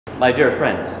My dear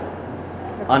friends,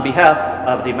 on behalf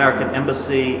of the American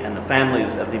Embassy and the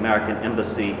families of the American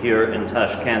Embassy here in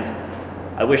Tashkent,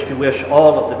 I wish to wish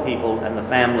all of the people and the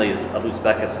families of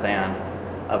Uzbekistan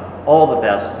of all the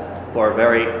best for a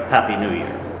very happy New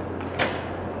Year.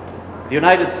 The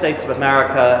United States of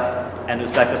America and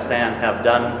Uzbekistan have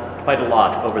done quite a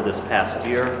lot over this past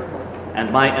year,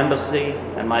 and my embassy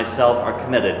and myself are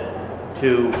committed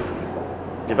to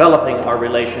developing our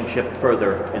relationship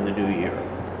further in the new year.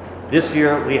 This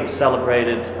year we have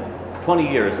celebrated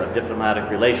 20 years of diplomatic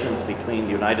relations between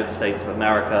the United States of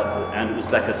America and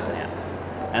Uzbekistan,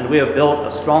 and we have built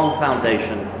a strong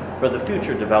foundation for the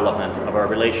future development of our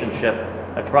relationship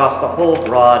across the whole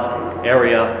broad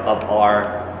area of our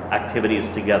activities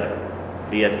together,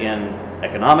 be it in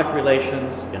economic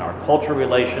relations, in our cultural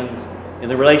relations, in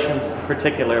the relations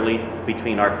particularly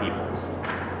between our peoples.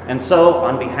 And so,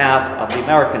 on behalf of the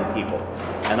American people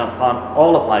and upon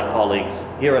all of my colleagues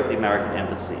here at the American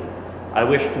Embassy, I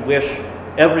wish to wish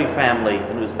every family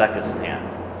in Uzbekistan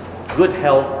good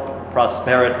health,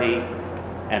 prosperity,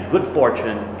 and good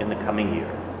fortune in the coming year.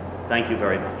 Thank you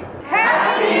very much.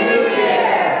 Happy New Year!